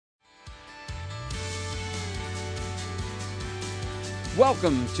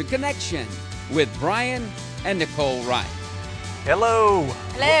Welcome to Connection with Brian and Nicole Wright. Hello.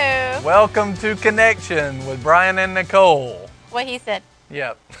 Hello. Welcome to Connection with Brian and Nicole. What he said.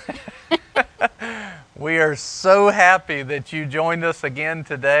 Yep. We are so happy that you joined us again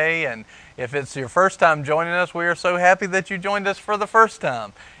today, and if it's your first time joining us, we are so happy that you joined us for the first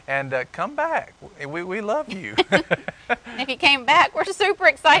time. And come back. We love you. And if you came back, we're super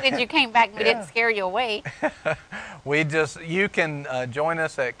excited you came back and we didn't scare you away. You can join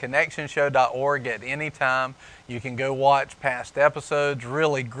us at connectionshow.org at any time. You can go watch past episodes,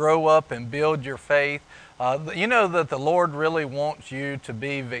 really grow up and build your faith. You know that the Lord really wants you to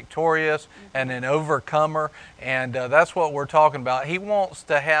be victorious and an overcomer, and that's what we're talking about. He wants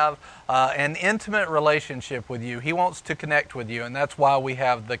to have an intimate relationship with you. He wants to connect with you, and that's why we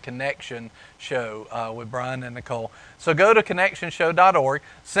have the Connection Show with Brian and Nicole. So go to connectionshow.org,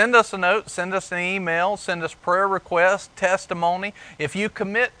 send us a note, send us an email, send us prayer requests, testimony. If you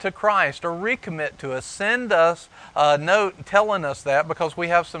commit to Christ or recommit to us, send us a note telling us that, because we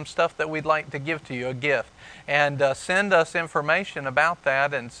have some stuff that we'd like to give to you, a gift. And send us information about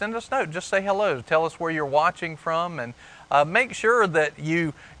that, and send us a note. Just say hello. Tell us where you're watching from, and make sure that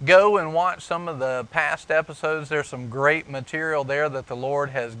you go and watch some of the past episodes. There's some great material there that the Lord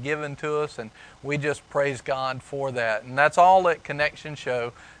has given to us, and we just praise God for that. And that's all at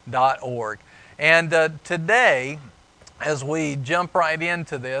connectionshow.org. And today, as we jump right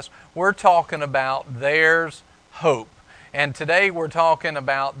into this, we're talking about There's Hope. And today we're talking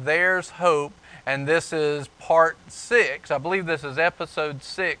about There's Hope. And this is part 6. I believe this is episode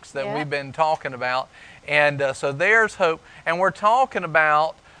 6 that we've been talking about. And so there's hope. And we're talking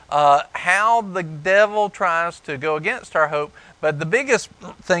about how the devil tries to go against our hope. But the biggest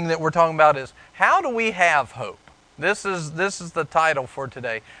thing that we're talking about is, how do we have hope? This is the title for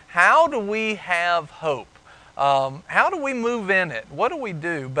today. How do we have hope? How do we move in it? What do we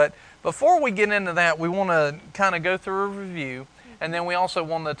do? But before we get into that, we want to kind of go through a review. And then we also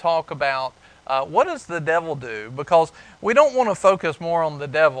want to talk about what does the devil do? Because we don't want to focus more on the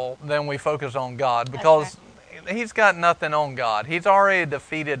devil than we focus on God, because he's got nothing on God. He's already a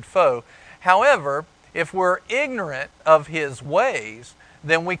defeated foe. However, if we're ignorant of his ways,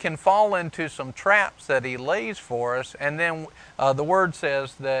 then we can fall into some traps that he lays for us. And then the word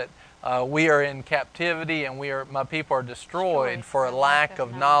says that we are in captivity, and my people are destroyed for a lack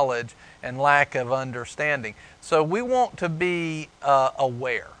of knowledge and lack of understanding. So we want to be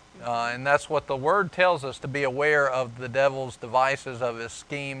aware. And that's what the Word tells us, to be aware of the devil's devices, of his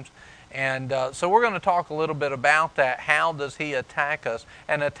schemes. And so we're going to talk a little bit about that. How does he attack us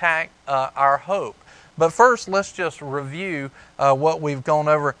and attack our hope? But first, let's just review what we've gone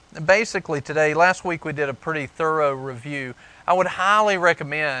over. Basically today, last week we did a pretty thorough review. I would highly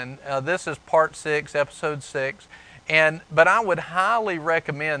recommend, this is part 6, episode 6, but I would highly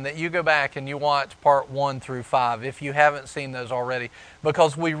recommend that you go back and you watch part 1 through 5 if you haven't seen those already,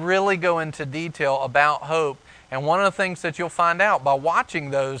 because we really go into detail about hope. And one of the things that you'll find out by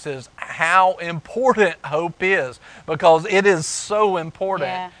watching those is how important hope is, because it is so important.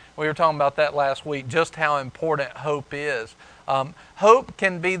 Yeah. We were talking about that last week, just how important hope is. Hope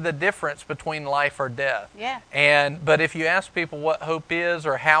can be the difference between life or death. Yeah. But if you ask people what hope is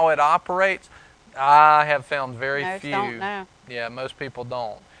or how it operates, I have found very few. Most don't know. Yeah, most people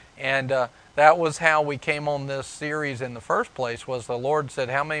don't. And that was how we came on this series in the first place, was the Lord said,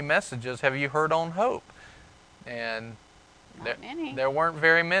 how many messages have you heard on hope? And there weren't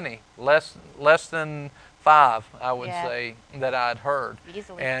very many. Less than 5, I would say, that I'd heard.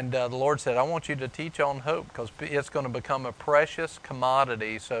 Easily. And the Lord said, I want you to teach on hope, because it's going to become a precious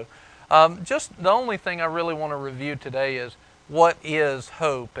commodity. So just the only thing I really want to review today is, what is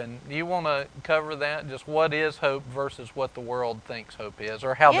hope? And you want to cover that? Just what is hope versus what the world thinks hope is,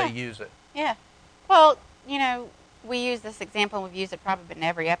 or how they use it. Yeah. Well, we use this example, we've used it probably in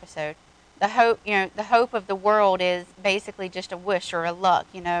every episode. The hope of the world is basically just a wish or a luck.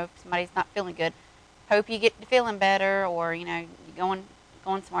 If somebody's not feeling good, hope you get to feeling better, or you're going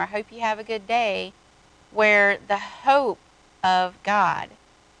somewhere, I hope you have a good day. Where the hope of God,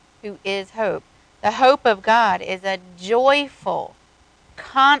 who is hope, the hope of God is a joyful,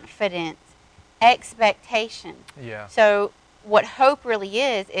 confident expectation. Yeah. So what hope really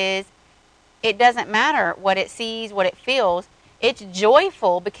is it doesn't matter what it sees, what it feels. It's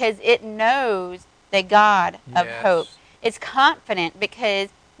joyful because it knows the God of hope. It's confident because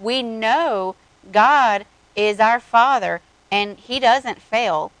we know God is our Father and He doesn't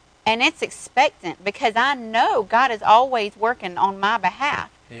fail. And it's expectant because I know God is always working on my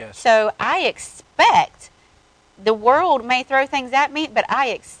behalf. Yes. So I expect, the world may throw things at me, but I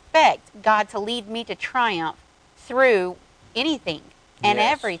expect God to lead me to triumph through anything. and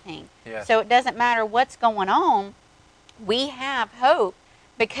Yes. everything. Yes. So it doesn't matter what's going on. We have hope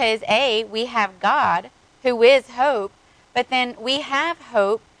because A, we have God who is hope, but then we have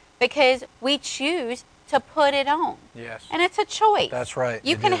hope because we choose to put it on. Yes. And it's a choice. That's right.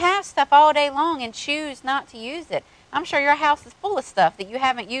 You It can is. have stuff all day long and choose not to use it. I'm sure your house is full of stuff that you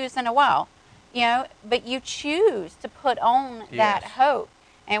haven't used in a while, but you choose to put on that Yes. hope.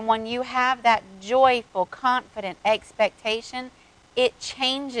 And when you have that joyful, confident expectation, it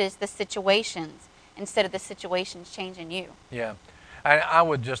changes the situations instead of the situations changing you. Yeah. I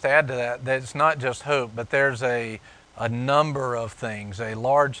would just add to that it's not just hope, but there's a number of things, a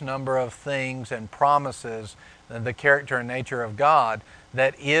large number of things and promises, the character and nature of God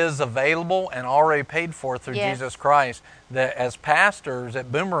that is available and already paid for through Yes. Jesus Christ. That as pastors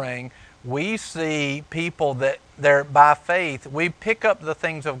at Boomerang, we see people that they're by faith, we pick up the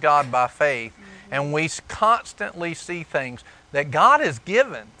things of God by faith, and we constantly see things that God has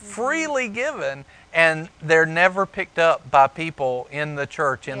given, freely given, and they're never picked up by people in the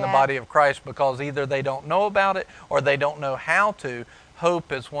church, in the Yeah. body of Christ, because either they don't know about it or they don't know how to.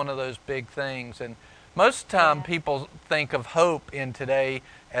 Hope is one of those big things. And most of the time, Yeah. people think of hope in today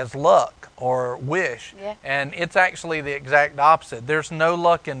as luck or wish. Yeah. And it's actually the exact opposite. There's no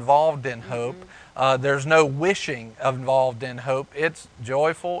luck involved in hope. There's no wishing involved in hope. It's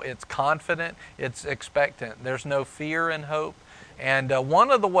joyful, it's confident, it's expectant. There's no fear in hope. And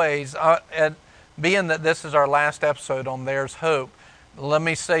one of the ways, being that this is our last episode on There's Hope, let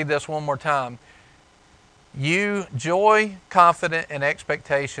me say this one more time. Joy, confidence, and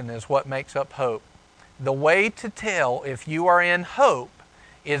expectation is what makes up hope. The way to tell if you are in hope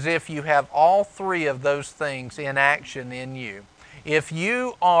is if you have all three of those things in action in you. If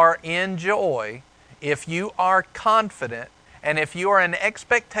you are in joy, if you are confident, and if you are in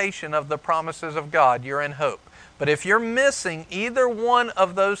expectation of the promises of God, you're in hope. But if you're missing either one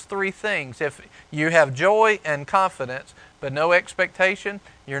of those three things, if you have joy and confidence but no expectation,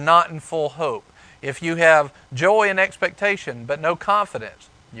 you're not in full hope. If you have joy and expectation but no confidence,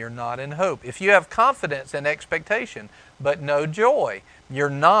 you're not in hope. If you have confidence and expectation but no joy, you're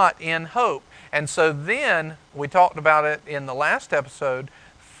not in hope. And so then, we talked about it in the last episode,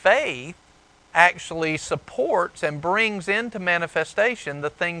 faith actually supports and brings into manifestation the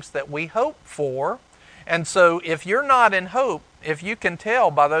things that we hope for. And so if you're not in hope, if you can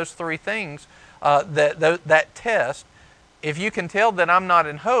tell by those three things, that test, if you can tell that I'm not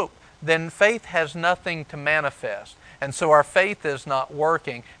in hope, then faith has nothing to manifest. And so our faith is not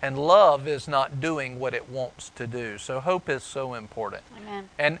working, and love is not doing what it wants to do. So hope is so important.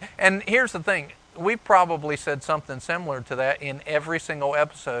 Amen. And here's the thing. We probably said something similar to that in every single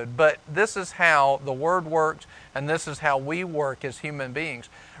episode, but this is how the Word works, and this is how we work as human beings.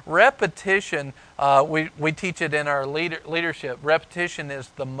 Repetition, we teach it in our leadership. Repetition is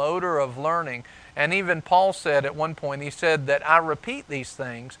the motor of learning. And even Paul said at one point, he said that I repeat these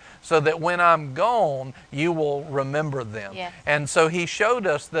things so that when I'm gone, you will remember them. Yes. And so he showed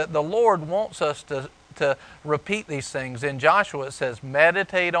us that the Lord wants us to repeat these things. In Joshua it says,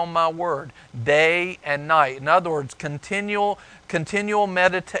 meditate on my word day and night. In other words, continual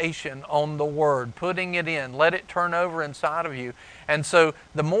meditation on the word, putting it in, let it turn over inside of you. And so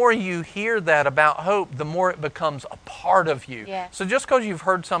the more you hear that about hope, the more it becomes a part of you. Yes. So just because you've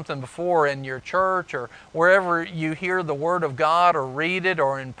heard something before in your church or wherever you hear the Word of God or read it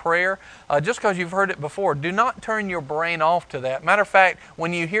or in prayer, just because you've heard it before, do not turn your brain off to that. Matter of fact,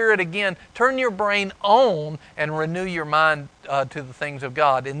 when you hear it again, turn your brain on and renew your mind to the things of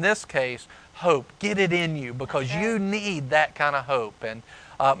God. In this case, hope. Get it in you because That's right. you need that kind of hope. And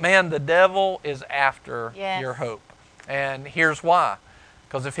man, the devil is after Yes. your hope. And here's why.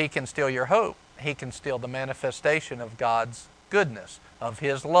 Because if he can steal your hope, he can steal the manifestation of God's goodness, of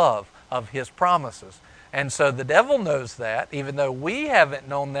His love, of His promises. And so the devil knows that, even though we haven't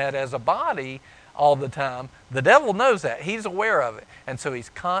known that as a body all the time, the devil knows that. He's aware of it. And so he's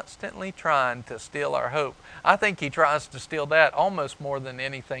constantly trying to steal our hope. I think he tries to steal that almost more than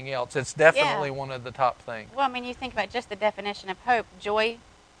anything else. It's definitely one of the top things. Well, I mean, you think about just the definition of hope: joy,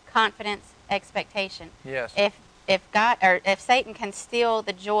 confidence, expectation. Yes. If Satan can steal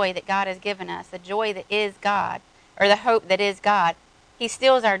the joy that God has given us, the joy that is God, or the hope that is God, he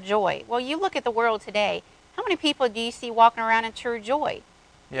steals our joy. Well, you look at the world today. How many people do you see walking around in true joy?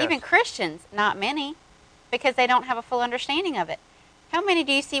 Yes. Even Christians, not many, because they don't have a full understanding of it. How many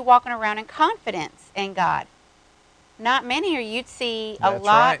do you see walking around in confidence in God? Not many, or you'd see a That's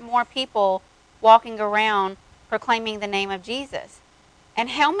lot right. more people walking around proclaiming the name of Jesus.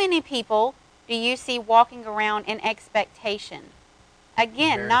 And how many people do you see walking around in expectation?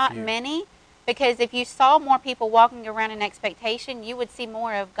 Again, Very not few. many, Because if you saw more people walking around in expectation, you would see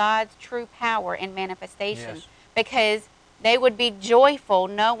more of God's true power in manifestation. Yes. Because they would be joyful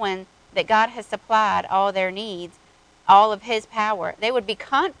knowing that God has supplied all their needs, all of His power. They would be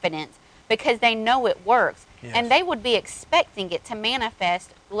confident because they know it works. Yes. And they would be expecting it to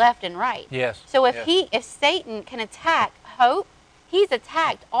manifest left and right. Yes. So Yes. if Satan can attack hope, he's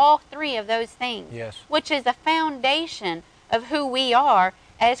attacked all three of those things. Yes. Which is the foundation of who we are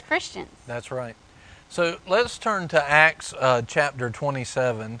as Christians. That's right. So let's turn to Acts chapter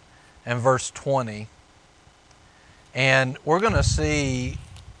 27 and verse 20. And we're going to see,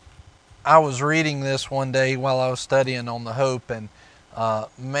 I was reading this one day while I was studying on the hope, and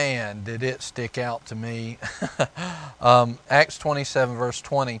man, did it stick out to me. Acts 27 verse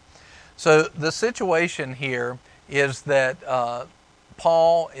 20. So the situation here is that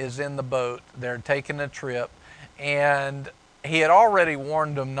Paul is in the boat. They're taking a trip, and he had already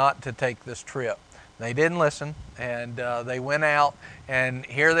warned them not to take this trip. They didn't listen, and they went out, and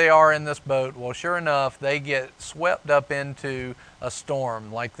here they are in this boat. Well, sure enough, they get swept up into a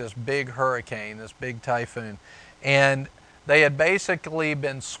storm, like this big hurricane, this big typhoon. And they had basically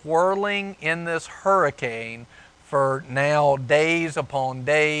been swirling in this hurricane for now days upon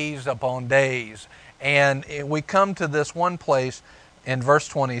days upon days. And we come to this one place in verse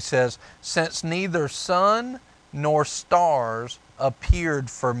 20, it says, "Since neither sun nor stars appeared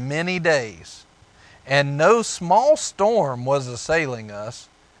for many days, and no small storm was assailing us,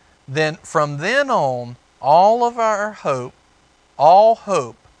 then from then on all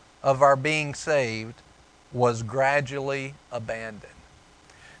hope of our being saved was gradually abandoned."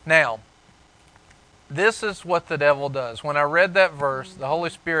 Now, this is what the devil does. When I read that verse, the Holy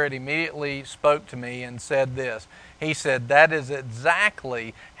Spirit immediately spoke to me and said this. He said, that is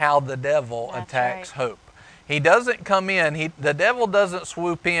exactly how the devil attacks hope. He doesn't come in, the devil doesn't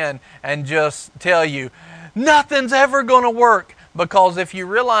swoop in and just tell you, nothing's ever going to work. Because if you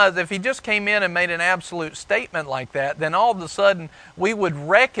realize, if he just came in and made an absolute statement like that, then all of a sudden we would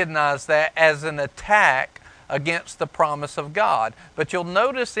recognize that as an attack against the promise of God. But you'll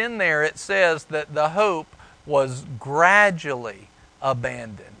notice in there it says that the hope was gradually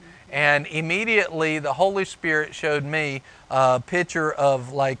abandoned. And immediately the Holy Spirit showed me a picture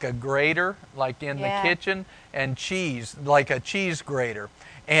of like a grater, like in the kitchen, and cheese, like a cheese grater.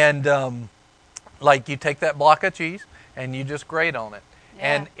 And like you take that block of cheese and you just grate on it.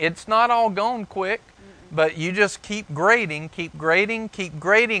 Yeah. And it's not all gone quick, but you just keep grating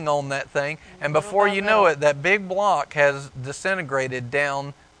on that thing. And before you know it, that big block has disintegrated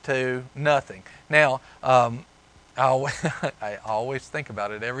down to nothing. Now, I always think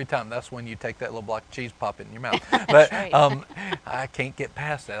about it every time. That's when you take that little block of cheese, pop it in your mouth. But right. I can't get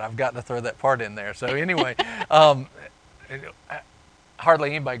past that. I've got to throw that part in there. So anyway, hardly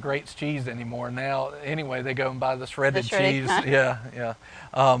anybody grates cheese anymore now. Anyway, they go and buy the shredded cheese. Yeah.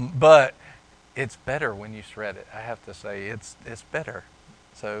 But it's better when you shred it. I have to say, it's better.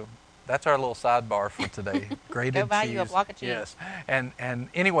 So that's our little sidebar for today. Grated cheese. Go buy you a block of cheese. Yes. And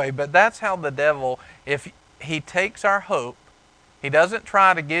anyway, but that's how the devil, if he takes our hope, he doesn't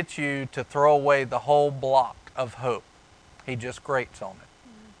try to get you to throw away the whole block of hope. He just grates on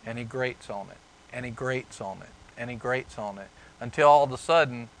it. And he grates on it. And he grates on it. And he grates on it. Until all of a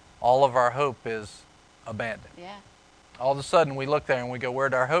sudden, all of our hope is abandoned. Yeah. All of a sudden, we look there and we go,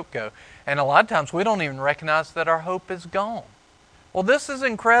 where'd our hope go? And a lot of times, we don't even recognize that our hope is gone. Well, this is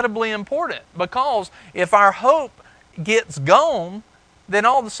incredibly important, because if our hope gets gone, then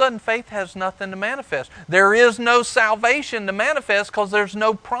all of a sudden faith has nothing to manifest. There is no salvation to manifest because there's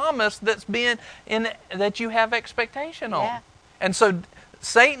no promise that's being in that you have expectation on. Yeah. And so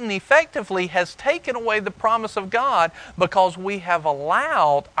Satan effectively has taken away the promise of God because we have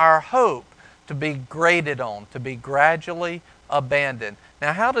allowed our hope to be graded on, to be gradually abandoned.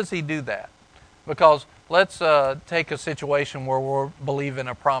 Now, how does he do that? Because let's take a situation where we're believing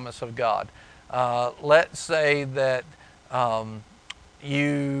a promise of God. Let's say that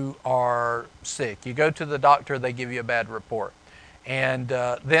you are sick. You go to the doctor, they give you a bad report. And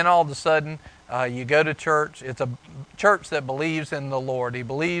then all of a sudden, you go to church. It's a church that believes in the Lord. He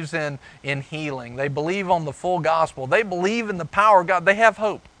believes in healing. They believe on the full gospel. They believe in the power of God. They have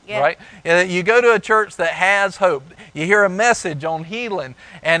hope, right? You go to a church that has hope. You hear a message on healing,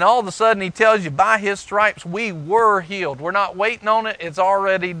 and all of a sudden he tells you, by his stripes we were healed. We're not waiting on it. It's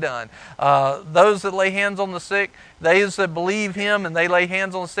already done. Those that lay hands on the sick, those that believe him and they lay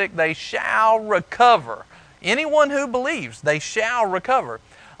hands on the sick, they shall recover. Anyone who believes, they shall recover.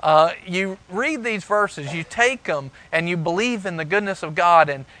 You read these verses, you take them, and you believe in the goodness of God,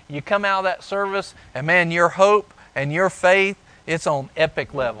 and you come out of that service, and man, your hope and your faith it's on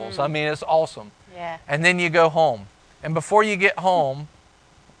epic levels. I mean, it's awesome. Yeah. And then you go home. And before you get home,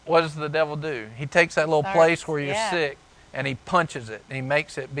 what does the devil do? He takes that little place where you're sick and he punches it and he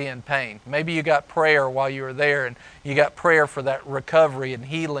makes it be in pain. Maybe you got prayer while you were there and you got prayer for that recovery and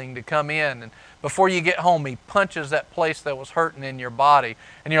healing to come in. And before you get home, he punches that place that was hurting in your body.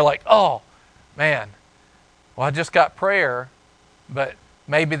 And you're like, oh, man, well, I just got prayer, but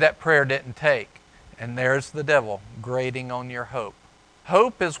maybe that prayer didn't take. And there's the devil grating on your hope.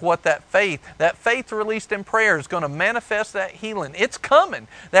 Hope is what that faith released in prayer is going to manifest that healing. It's coming.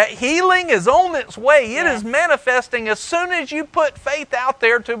 That healing is on its way. It is manifesting as soon as you put faith out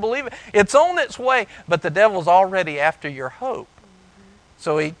there to believe it. It's on its way, but the devil's already after your hope.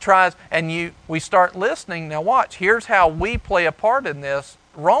 So he tries, and we start listening. Now watch, here's how we play a part in this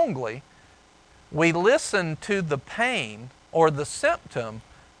wrongly. We listen to the pain or the symptom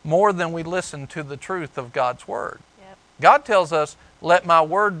more than we listen to the truth of God's Word. Yep. God tells us, let my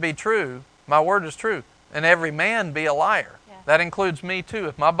word be true. My word is true. And every man be a liar. Yeah. That includes me too.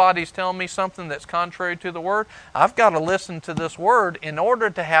 If my body's telling me something that's contrary to the Word, I've got to listen to this Word in order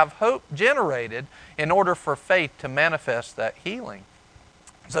to have hope generated, in order for faith to manifest that healing.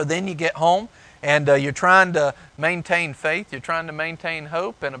 So then you get home and you're trying to maintain faith. You're trying to maintain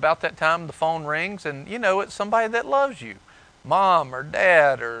hope. And about that time the phone rings and you know it's somebody that loves you. Mom or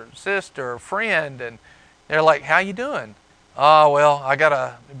dad or sister or friend. And they're like, how you doing? Oh, well, I got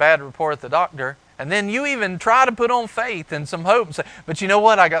a bad report at the doctor. And then you even try to put on faith and some hope and say, but you know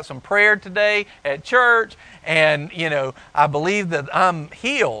what? I got some prayer today at church and, you know, I believe that I'm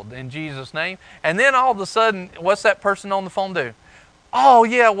healed in Jesus' name. And then all of a sudden, what's that person on the phone do? Oh,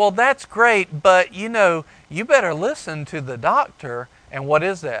 yeah, well, that's great, but, you know, you better listen to the doctor. And what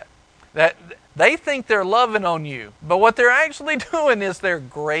is that? That they think they're loving on you, but what they're actually doing is they're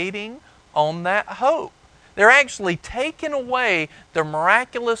grating on that hope. They're actually taking away the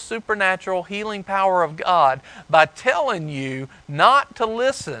miraculous, supernatural healing power of God by telling you not to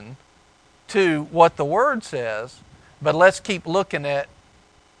listen to what the Word says, but let's keep looking at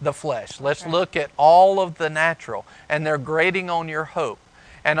the flesh. Let's look at all of the natural. And they're grating on your hope.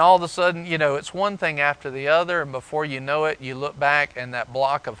 And all of a sudden, you know, it's one thing after the other, and before you know it, you look back and that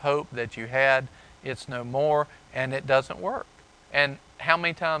block of hope that you had, it's no more, and it doesn't work. And how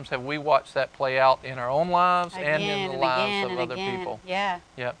many times have we watched that play out in our own lives and in the lives of other people? Yeah.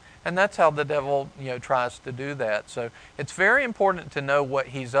 Yep. And that's how the devil, you know, tries to do that. So it's very important to know what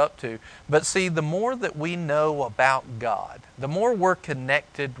he's up to. But see, the more that we know about God, the more we're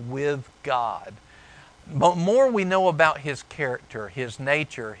connected with God, the more we know about His character, His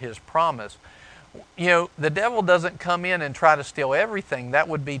nature, His promise. You know, the devil doesn't come in and try to steal everything. That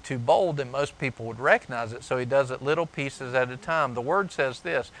would be too bold and most people would recognize it. So he does it little pieces at a time. The Word says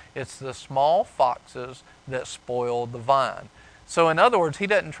this, it's the small foxes that spoil the vine. So in other words, he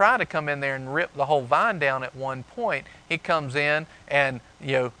doesn't try to come in there and rip the whole vine down at one point. He comes in and,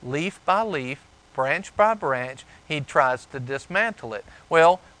 you know, leaf by leaf, branch by branch, he tries to dismantle it.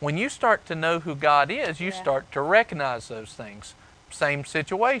 Well, when you start to know who God is, you start to recognize those things. Same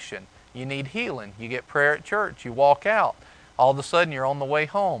situation. You need healing. You get prayer at church. You walk out. All of a sudden, you're on the way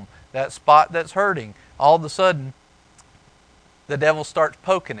home. That spot that's hurting, all of a sudden, the devil starts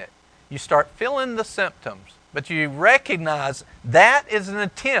poking it. You start feeling the symptoms, but you recognize that is an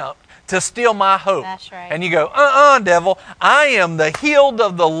attempt to steal my hope. That's right. And you go, devil, I am the healed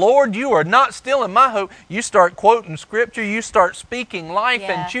of the Lord. You are not stealing my hope. You start quoting Scripture. You start speaking life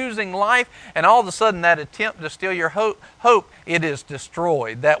and choosing life. And all of a sudden, that attempt to steal your hope, it is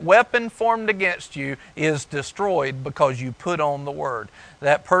destroyed. That weapon formed against you is destroyed because you put on the Word.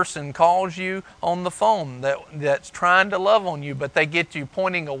 That person calls you on the phone that's trying to love on you, but they get you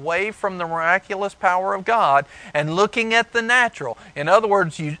pointing away from the miraculous power of God and looking at the natural. In other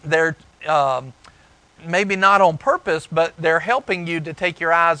words, they're maybe not on purpose, but they're helping you to take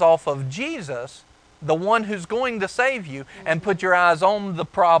your eyes off of Jesus, the one who's going to save you, and put your eyes on the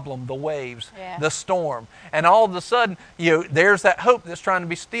problem, the waves, the storm. And all of a sudden, there's that hope that's trying to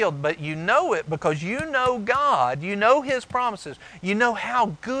be stilled, but you know it because you know God, you know His promises, you know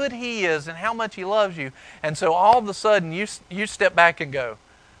how good He is and how much He loves you. And so all of a sudden, you step back and go,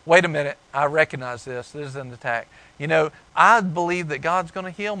 wait a minute, I recognize this. This is an attack. I believe that God's going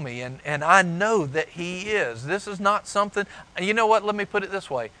to heal me, and I know that He is. This is not something, you know what, let me put it this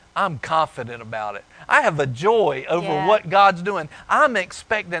way. I'm confident about it. I have a joy over what God's doing. I'm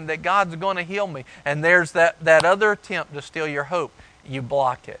expecting that God's going to heal me. And there's that other attempt to steal your hope. You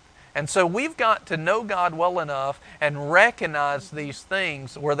block it. And so we've got to know God well enough and recognize these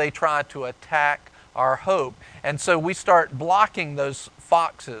things where they try to attack our hope. And so we start blocking those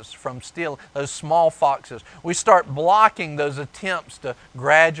foxes from stealing, those small foxes. We start blocking those attempts to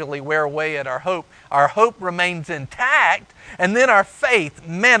gradually wear away at our hope. Our hope remains intact, and then our faith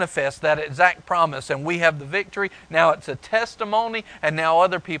manifests that exact promise, and we have the victory. Now it's a testimony, and now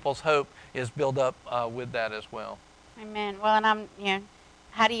other people's hope is built up with that as well. Amen. Well, and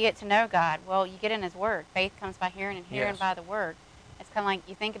how do you get to know God? Well, you get in His Word. Faith comes by hearing, and hearing Yes. by the Word. It's kind of like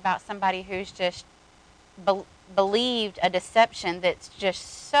you think about somebody who's just believed a deception that's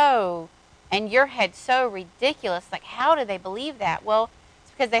just so, in your head, so ridiculous. Like, how do they believe that? Well,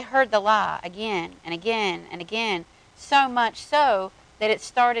 it's because they heard the lie again and again and again, so much so that it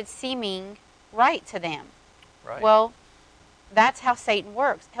started seeming right to them. Right. Well, that's how Satan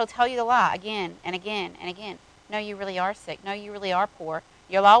works. He'll tell you the lie again and again and again. No, you really are sick. No, you really are poor.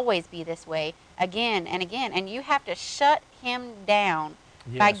 You'll always be this way, again and again. And you have to shut him down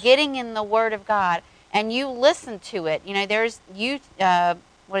by Yes. getting in the Word of God. And you listen to it. There's YouVersion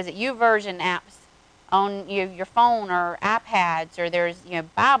apps on your phone or iPads, or there's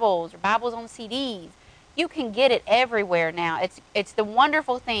Bibles or Bibles on CDs. You can get it everywhere now. It's the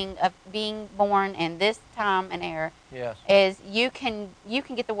wonderful thing of being born in this time and era. Yes. Is you can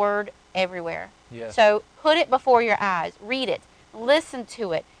get the Word everywhere. Yes. So put it before your eyes, read it, listen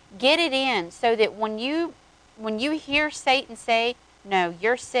to it, get it in, so that when you hear Satan say, "No,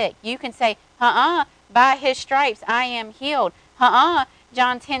 you're sick," you can say, by His stripes I am healed. John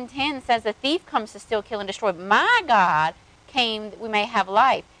 10:10 says the thief comes to steal, kill, and destroy. My God came that we may have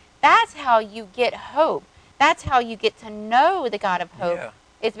life. That's how you get hope. That's how you get to know the God of hope. Yeah.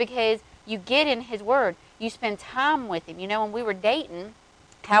 It's because you get in His Word. You spend time with Him. When we were dating,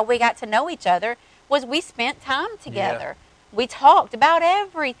 how we got to know each other was we spent time together. Yeah. We talked about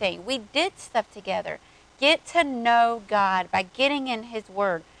everything. We did stuff together. Get to know God by getting in His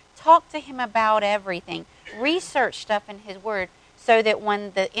Word. Talk to Him about everything. Research stuff in His Word, so that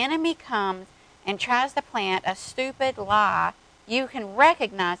when the enemy comes and tries to plant a stupid lie, you can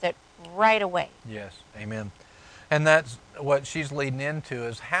recognize it right away. Yes, amen. And that's what she's leading into,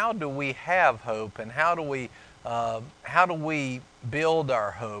 is how do we have hope, and how do we build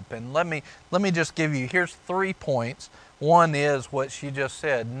our hope? And let me just give you, here's 3 points. One is what she just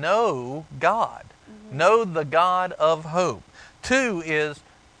said: know God, know the God of hope. 2 is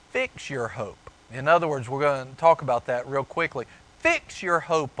fix your hope. In other words, we're going to talk about that real quickly. Fix your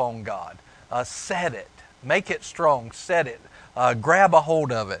hope on God. Set it, make it strong. Set it. Grab a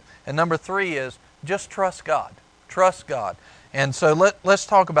hold of it. And number 3 is just trust God. Trust God. And so let's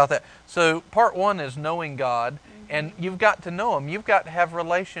talk about that. So part 1 is knowing God, and you've got to know Him. You've got to have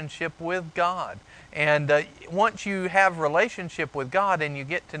relationship with God. And once you have relationship with God and you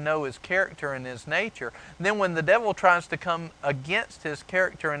get to know His character and His nature, then when the devil tries to come against His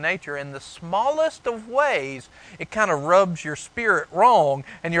character and nature in the smallest of ways, it kind of rubs your spirit wrong,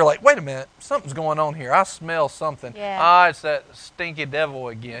 and you're like, wait a minute, something's going on here. I smell something. Yeah. It's that stinky devil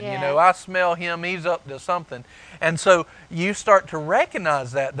again. Yeah. I smell him. He's up to something. And so you start to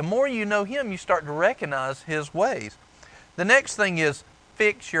recognize that. The more you know Him, you start to recognize His ways. The next thing is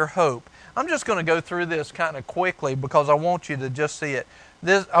fix your hope. I'm just going to go through this kind of quickly because I want you to just see it.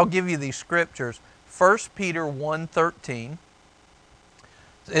 I'll give you these scriptures. 1 Peter 1:13.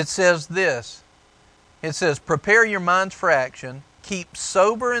 It says this. It says, prepare your minds for action, keep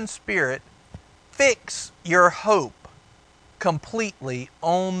sober in spirit, fix your hope completely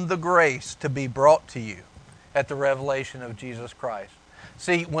on the grace to be brought to you at the revelation of Jesus Christ.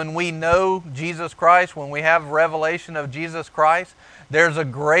 See, when we know Jesus Christ, when we have revelation of Jesus Christ, there's a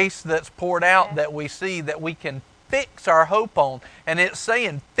grace that's poured out that we see that we can fix our hope on. And it's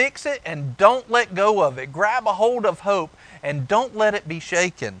saying, fix it and don't let go of it. Grab a hold of hope and don't let it be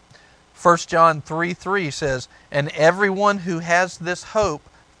shaken. 1 John 3:3 says, and everyone who has this hope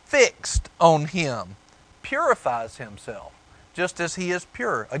fixed on Him purifies himself, just as He is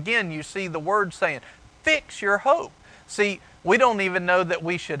pure. Again, you see the word saying, fix your hope. See, we don't even know that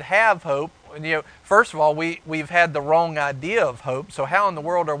we should have hope. First of all, we've had the wrong idea of hope, so how in the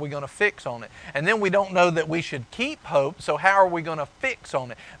world are we going to fix on it? And then we don't know that we should keep hope, so how are we going to fix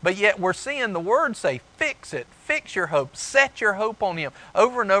on it? But yet we're seeing the Word say, fix it, fix your hope, set your hope on Him,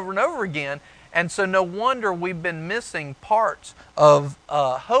 over and over and over again. And so no wonder we've been missing parts of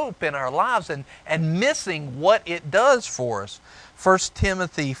hope in our lives and missing what it does for us. 1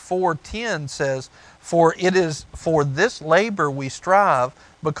 Timothy 4:10 says, for it is for this labor we strive,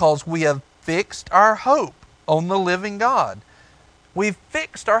 because we have fixed our hope on the living God. We've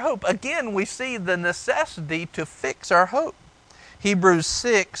fixed our hope. Again, we see the necessity to fix our hope. Hebrews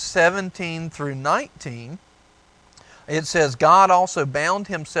 6:17 through 19. It says, God also bound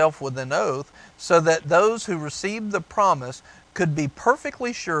himself with an oath so that those who received the promise could be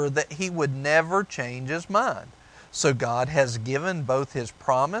perfectly sure that he would never change his mind. So God has given both his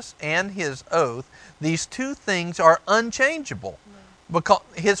promise and his oath. These two things are unchangeable. Because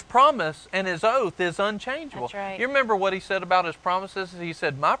his promise and his oath is unchangeable. That's right. You remember what he said about his promises? He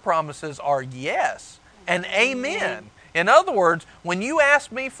said, my promises are yes and amen. In other words, when you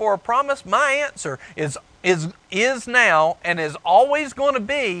ask me for a promise, my answer is now and is always going to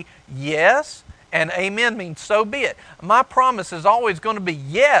be yes, and amen means so be it. My promise is always going to be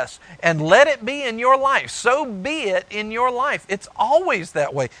yes, and let it be in your life. So be it in your life. It's always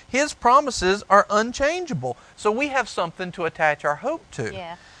that way. His promises are unchangeable. So we have something to attach our hope to.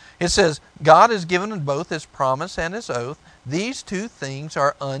 Yeah. It says, God has given both his promise and his oath. These two things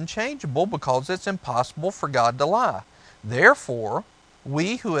are unchangeable because it's impossible for God to lie. Therefore,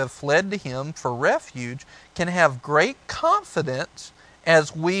 we who have fled to him for refuge can have great confidence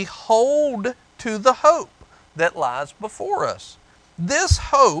as we hold to the hope that lies before us. This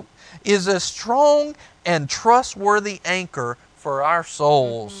hope is a strong and trustworthy anchor for our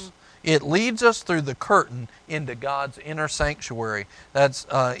souls. It leads us through the curtain into God's inner sanctuary. That's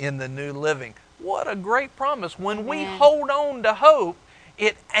in the New Living. What a great promise. When we hold on to hope,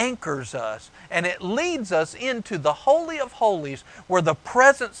 it anchors us and it leads us into the Holy of Holies where the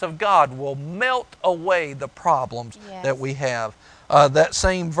presence of God will melt away the problems that we have. That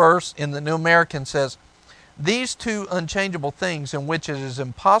same verse in the New American says, these two unchangeable things in which it is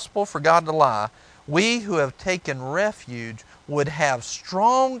impossible for God to lie, we who have taken refuge would have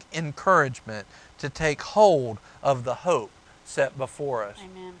strong encouragement to take hold of the hope set before us.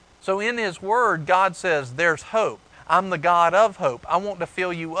 Amen. So in His Word, God says there's hope. I'm the God of hope. I want to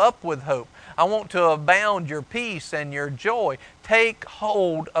fill you up with hope. I want to abound your peace and your joy. Take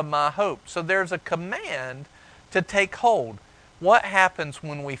hold of my hope. So there's a command to take hold. What happens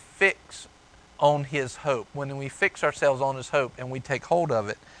when we fix on His hope, when we fix ourselves on His hope and we take hold of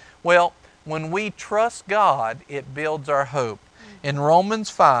it? Well, when we trust God, it builds our hope. In Romans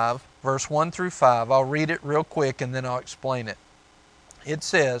 5, verse 1 through 5, I'll read it real quick and then I'll explain it. It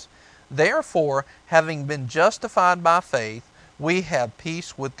says, therefore, having been justified by faith, we have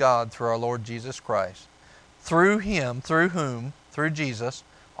peace with God through our Lord Jesus Christ. Through Him, through Jesus,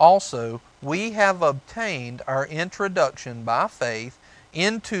 also we have obtained our introduction by faith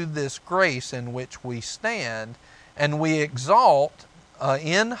into this grace in which we stand, and we exalt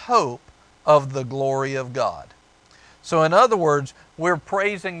in hope of the glory of God. So in other words, we're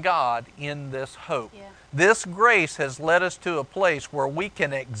praising God in this hope. Yeah. This grace has led us to a place where we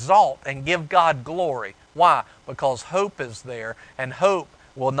can exalt and give God glory. Why? Because hope is there, and hope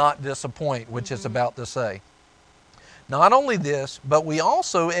will not disappoint, which is about to say. Not only this, but we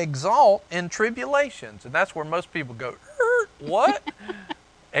also exalt in tribulations. And that's where most people go, what?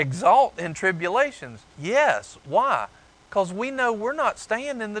 Exalt in tribulations. Yes. Why? Because we know we're not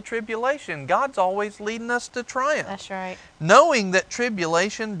staying in the tribulation. God's always leading us to triumph. That's right. Knowing that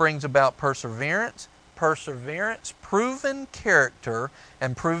tribulation brings about perseverance, proven character,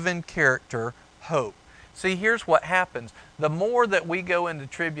 and proven character, hope. See, here's what happens. The more that we go into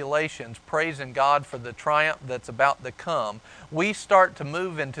tribulations, praising God for the triumph that's about to come, we start to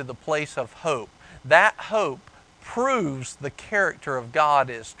move into the place of hope. That hope proves the character of God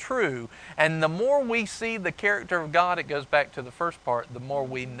is true. And the more we see the character of God, it goes back to the first part, the more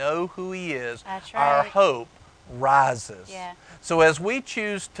we know who He is, That's our right. hope rises. Yeah. So as we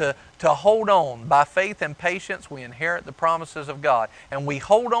choose to hold on by faith and patience, we inherit the promises of God. And we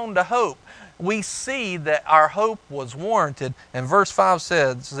hold on to hope. We see that our hope was warranted. And verse 5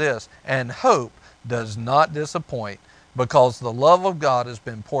 says this, and hope does not disappoint, because the love of God has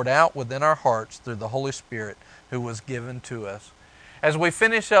been poured out within our hearts through the Holy Spirit who was given to us. As we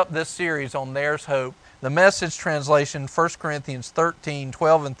finish up this series on There's Hope, the Message translation, 1 Corinthians 13,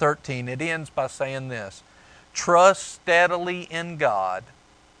 12 and 13, it ends by saying this, trust steadily in God,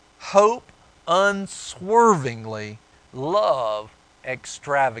 hope unswervingly, love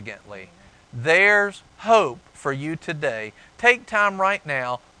extravagantly. There's hope for you today. Take time right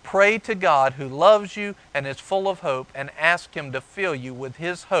now, pray to God who loves you and is full of hope, and ask Him to fill you with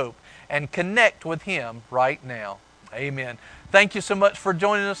His hope and connect with Him right now. Amen. Thank you so much for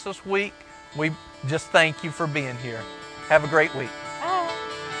joining us this week. We just thank you for being here. Have a great week. Bye.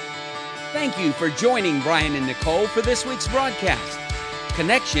 Thank you for joining Brian and Nicole for this week's broadcast.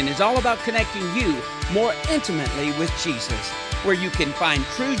 Connection is all about connecting you more intimately with Jesus, where you can find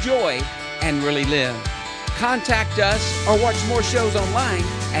true joy and really live. Contact us or watch more shows online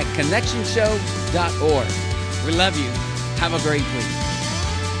at connectionshow.org. We love you. Have a great week.